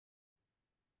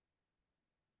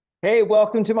Hey,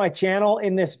 welcome to my channel.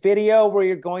 In this video,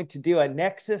 we're going to do a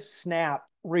Nexus Snap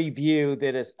review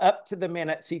that is up to the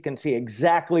minute so you can see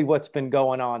exactly what's been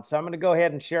going on. So I'm going to go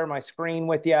ahead and share my screen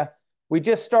with you. We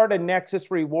just started Nexus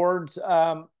Rewards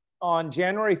on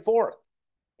January 4th.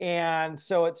 And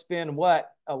so it's been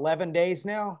what, 11 days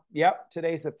now? Yep,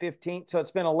 today's the 15th. So it's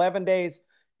been 11 days.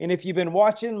 And if you've been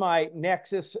watching my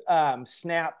Nexus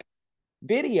Snap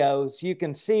videos, you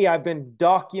can see I've been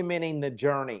documenting the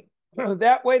journey.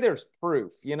 That way there's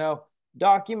proof,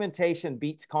 documentation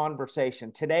beats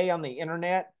conversation. Today on the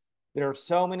internet, there are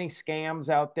so many scams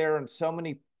out there and so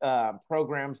many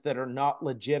programs that are not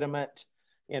legitimate,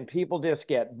 and people just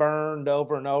get burned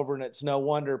over and over, and it's no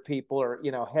wonder people are,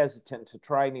 hesitant to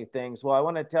try new things. Well, I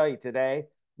want to tell you today,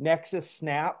 Nexus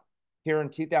Snap here in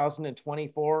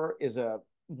 2024 is a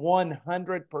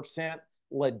 100%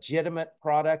 legitimate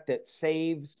product that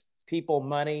saves people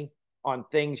money on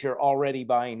things you're already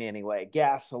buying anyway.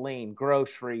 Gasoline,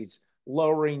 groceries,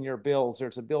 lowering your bills.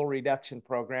 There's a bill reduction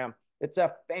program. It's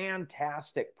a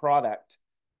fantastic product,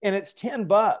 and it's 10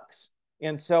 bucks.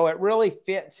 And so it really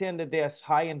fits into this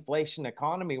high inflation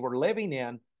economy we're living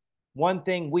in. One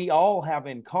thing we all have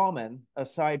in common,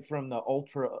 aside from the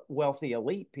ultra wealthy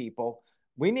elite people,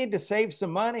 we need to save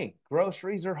some money.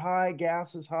 Groceries are high,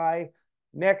 gas is high.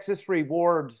 Nexus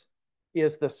Rewards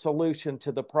is the solution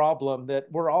to the problem that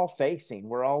we're all facing.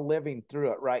 We're all living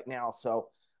through it right now. So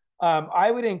I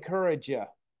would encourage you,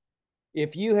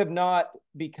 if you have not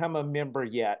become a member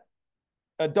yet,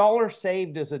 a dollar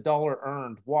saved is a dollar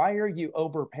earned. Why are you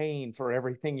overpaying for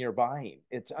everything you're buying?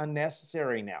 It's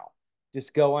unnecessary now.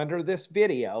 Just go under this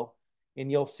video and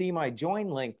you'll see my join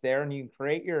link there, and you can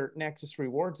create your Nexus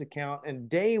Rewards account, and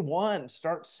day one,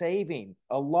 start saving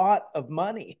a lot of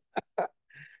money.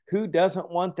 Who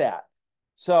doesn't want that?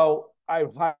 So I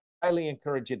highly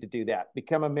encourage you to do that.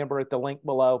 Become a member at the link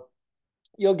below.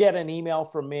 You'll get an email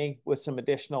from me with some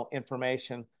additional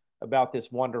information about this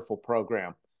wonderful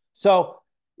program. So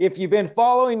if you've been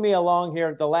following me along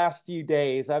here the last few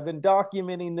days, I've been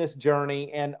documenting this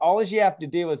journey, and all you have to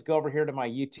do is go over here to my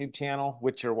YouTube channel,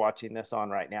 which you're watching this on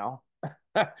right now.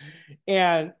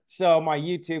 And so my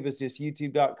YouTube is just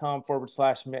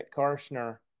youtube.com/Mick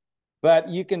Karshner. But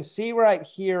you can see right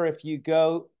here, if you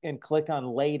go and click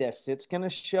on latest, it's going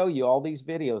to show you all these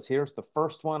videos. Here's the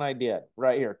first one I did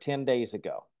right here 10 days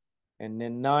ago. And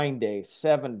then 9 days,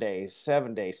 7 days,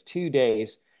 7 days, 2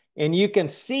 days. And you can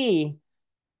see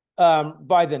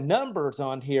by the numbers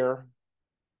on here,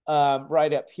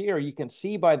 right up here, you can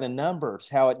see by the numbers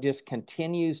how it just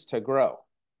continues to grow.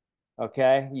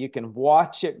 Okay. You can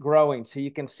watch it growing. So you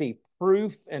can see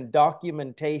proof and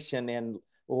documentation in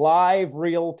live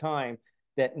real time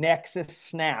that Nexus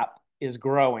Snap is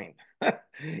growing.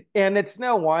 And it's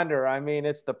no wonder. I mean,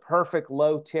 it's the perfect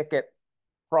low ticket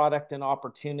product and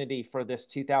opportunity for this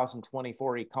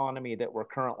 2024 economy that we're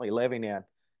currently living in.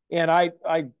 And I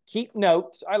keep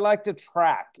notes. I like to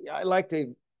track. I like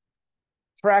to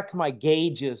track my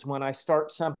gauges when I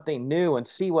start something new and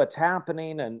see what's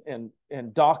happening,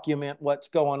 and document what's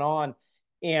going on.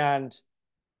 And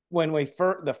when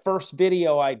the first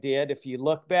video I did, if you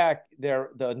look back there,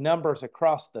 the numbers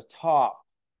across the top,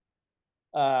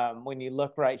 when you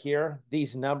look right here,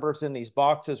 these numbers in these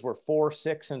boxes were 4,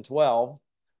 6, and 12.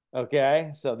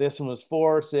 Okay, so this one was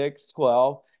 4, 6,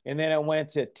 12, and then it went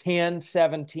to 10,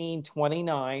 17,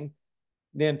 29,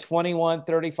 then 21,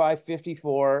 35,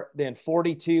 54, then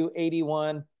 42,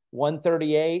 81,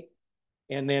 138,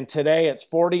 and then today it's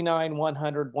 49,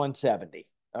 100, 170.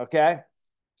 Okay,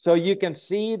 so you can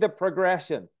see the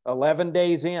progression 11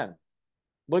 days in.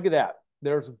 Look at that.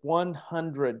 There's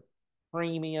 100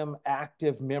 premium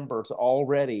active members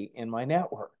already in my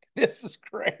network. This is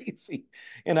crazy.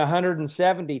 And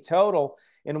 170 total.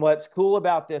 And what's cool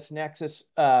about this Nexus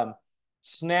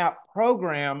Snap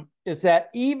program is that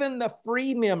even the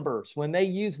free members, when they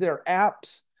use their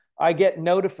apps, I get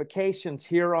notifications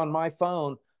here on my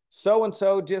phone.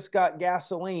 So-and-so just got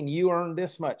gasoline. You earned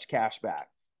this much cash back.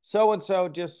 So-and-so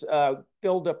just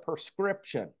filled a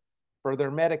prescription for their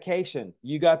medication.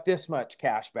 You got this much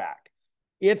cash back.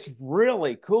 It's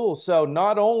really cool. So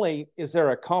not only is there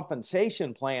a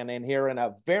compensation plan in here, and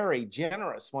a very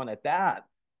generous one at that,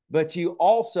 but you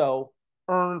also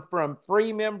earn from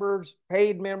free members,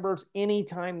 paid members,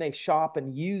 anytime they shop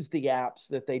and use the apps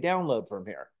that they download from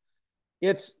here.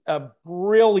 It's a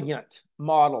brilliant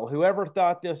model. Whoever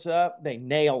thought this up, they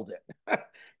nailed it.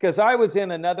 Because I was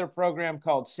in another program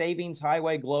called Savings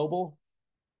Highway Global.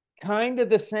 Kind of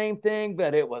the same thing,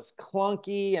 but it was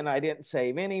clunky, and I didn't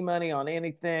save any money on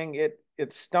anything.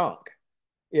 It stunk.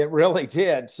 It really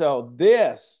did. So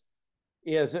this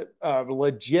is a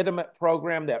legitimate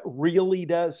program that really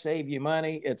does save you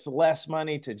money. It's less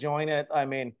money to join it. I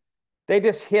mean, they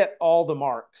just hit all the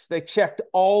marks. They checked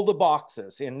all the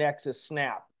boxes in Nexus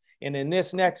Snap. And in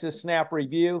this Nexus Snap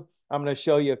review, I'm going to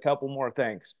show you a couple more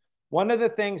things. One of the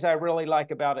things I really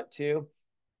like about it too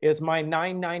is my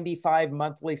 $9.95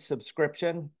 monthly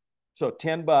subscription. So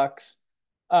 $10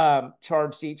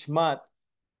 charged each month.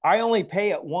 I only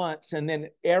pay it once, and then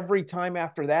every time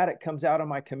after that, it comes out of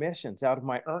my commissions, out of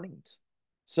my earnings.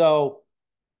 So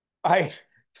I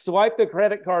swipe the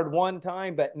credit card one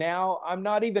time, but now I'm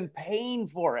not even paying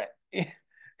for it.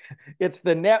 It's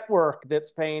the network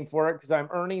that's paying for it because I'm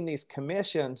earning these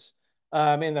commissions.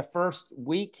 In the first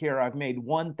week here, I've made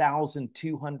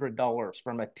 $1,200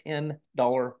 from a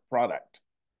 $10 product.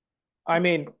 I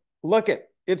mean, look at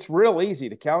it's real easy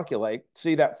to calculate.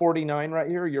 See that 49 right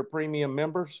here, your premium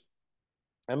members?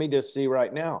 Let me just see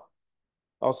right now.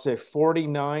 I'll say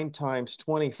 49 times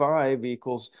 25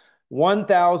 equals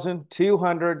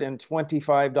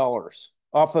 $1,225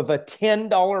 off of a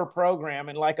 $10 program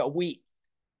in like a week.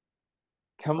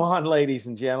 Come on, ladies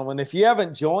and gentlemen. If you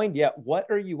haven't joined yet, what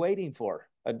are you waiting for?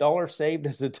 A dollar saved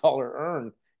is a dollar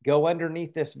earned. Go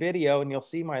underneath this video and you'll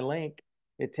see my link.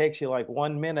 It takes you like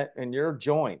 1 minute and you're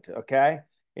joined, okay?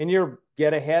 And you're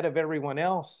get ahead of everyone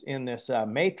else in this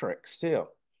matrix too.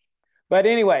 But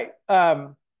anyway,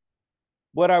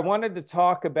 what I wanted to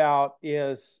talk about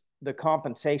is the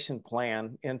compensation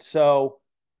plan. And so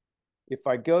if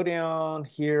I go down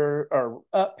here, or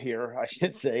up here, I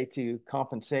should say, to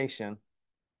compensation.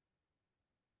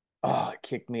 Oh, it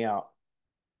kicked me out.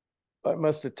 It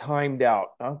must have timed out.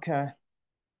 Okay.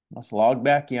 Let's log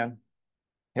back in.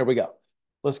 Here we go.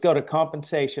 Let's go to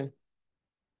compensation.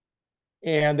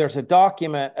 And there's a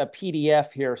document, a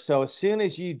PDF here. So as soon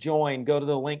as you join, go to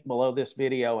the link below this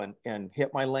video and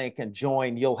hit my link and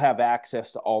join. You'll have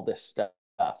access to all this stuff,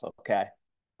 okay?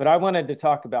 But I wanted to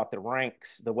talk about the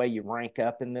ranks, the way you rank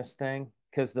up in this thing,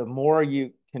 because the more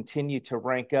you continue to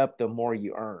rank up, the more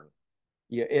you earn.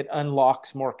 It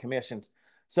unlocks more commissions.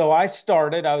 So I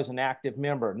was an active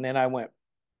member, and then I went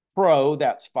pro,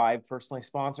 that's 5 personally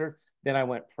sponsored. Then I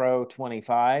went pro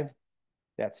 25.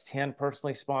 That's 10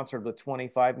 personally sponsored with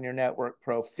 25 in your network,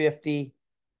 pro 50.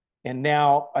 And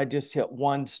now I just hit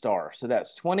 1 star. So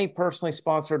that's 20 personally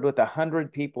sponsored with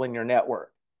 100 people in your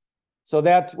network. So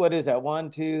that's, what is that?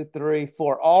 1, 2, 3,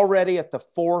 4, already at the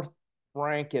 4th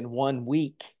rank in 1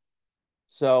 week.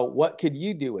 So what could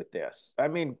you do with this? I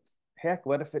mean, heck,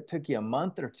 what if it took you a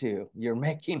month or two?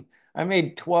 I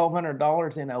made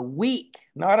 $1,200 in a week,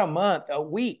 not a month, a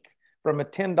week from a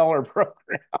 $10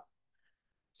 program.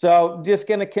 So just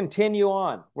going to continue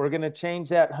on. We're going to change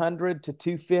that 100 to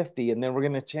 250, and then we're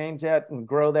going to change that and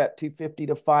grow that 250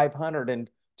 to 500 and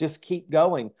just keep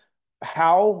going.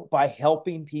 How? By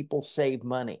helping people save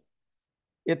money.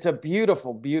 It's a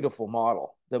beautiful, beautiful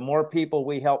model. The more people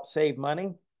we help save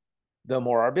money, the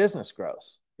more our business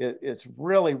grows. It's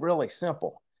really, really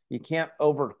simple. You can't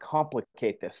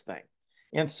overcomplicate this thing.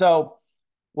 And so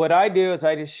what I do is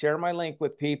I just share my link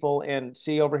with people, and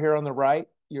see over here on the right,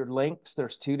 your links.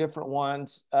 There's 2 different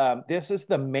ones. This is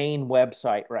the main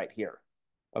website right here.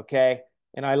 Okay.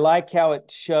 And I like how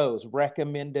it shows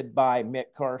recommended by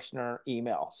Mick Karshner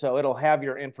email. So it'll have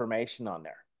your information on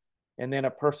there. And then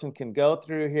a person can go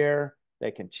through here.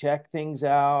 They can check things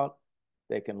out.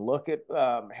 They can look at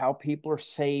how people are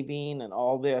saving and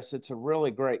all this. It's a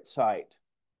really great site.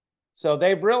 So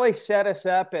they've really set us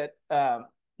up at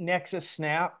Nexus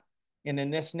Snap. And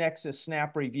in this Nexus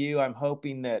Snap review, I'm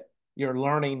hoping that you're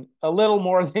learning a little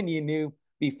more than you knew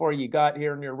before you got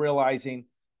here, and you're realizing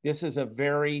this is a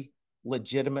very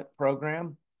legitimate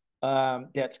program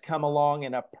that's come along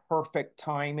in a perfect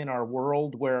time in our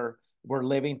world where we're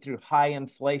living through high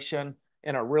inflation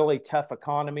and a really tough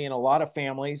economy, and a lot of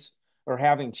families are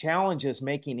having challenges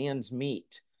making ends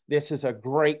meet. This is a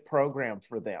great program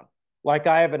for them. Like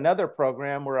I have another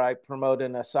program where I promote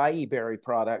an acai berry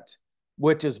product,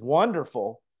 which is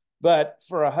wonderful. But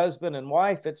for a husband and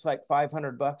wife, it's like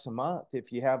 $500 a month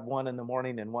if you have one in the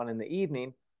morning and one in the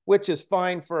evening, which is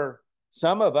fine for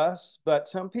some of us, but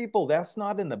some people, that's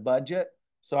not in the budget.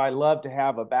 So I love to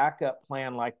have a backup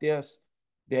plan like this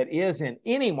that is in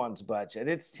anyone's budget.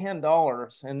 It's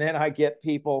 $10, and then I get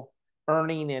people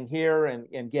earning in here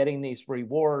and getting these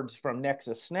rewards from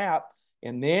Nexus Snap,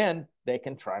 and then they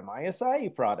can try my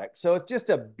acai product. So it's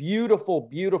just a beautiful,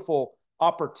 beautiful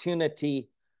opportunity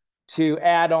to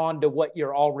add on to what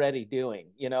you're already doing.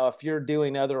 You know, if you're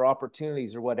doing other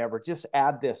opportunities or whatever, just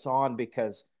add this on,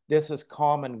 because this is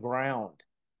common ground.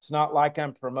 It's not like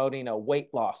I'm promoting a weight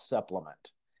loss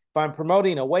supplement. If I'm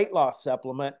promoting a weight loss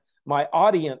supplement, My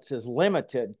audience is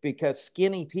limited because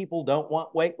skinny people don't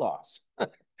want weight loss.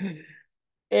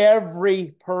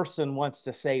 Every person wants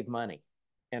to save money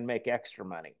and make extra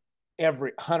money.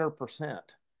 Every 100%.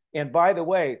 And by the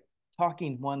way,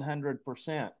 talking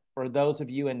 100% for those of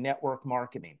you in network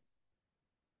marketing.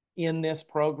 In this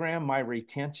program, my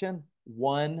retention,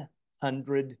 100%.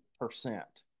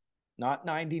 Not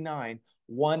 99,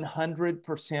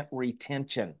 100%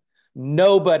 retention.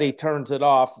 Nobody turns it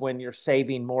off when you're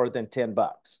saving more than 10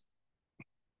 bucks.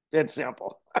 It's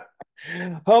simple.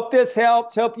 Hope this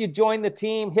helps. Hope you join the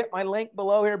team. Hit my link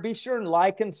below here. Be sure and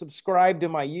like and subscribe to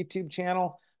my YouTube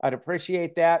channel. I'd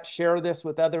appreciate that. Share this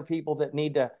with other people that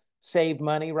need to save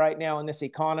money right now in this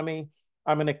economy.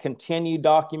 I'm going to continue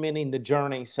documenting the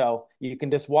journey so you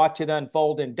can just watch it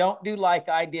unfold, and don't do like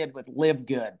I did with Live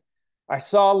Good. I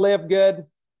saw Live Good.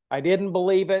 I didn't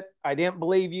believe it. I didn't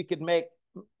believe you could make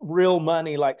real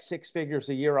money like 6 figures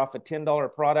a year off a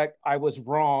 $10 product. I was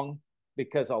wrong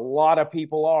because a lot of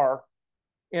people are.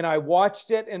 And I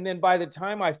watched it, and then by the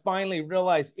time I finally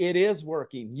realized it is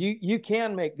working, you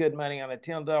can make good money on a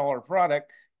 $10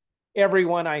 product,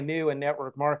 everyone I knew in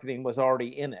network marketing was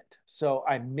already in it. So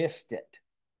I missed it.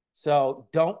 So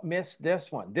don't miss this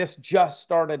one. This just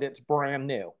started. It's brand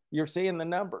new. You're seeing the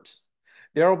numbers.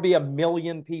 There will be 1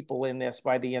 million people in this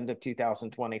by the end of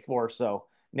 2024. So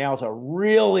now's a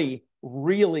really,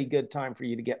 really good time for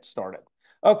you to get started.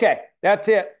 Okay, that's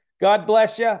it. God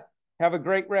bless you. Have a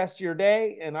great rest of your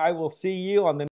day, and I will see you on the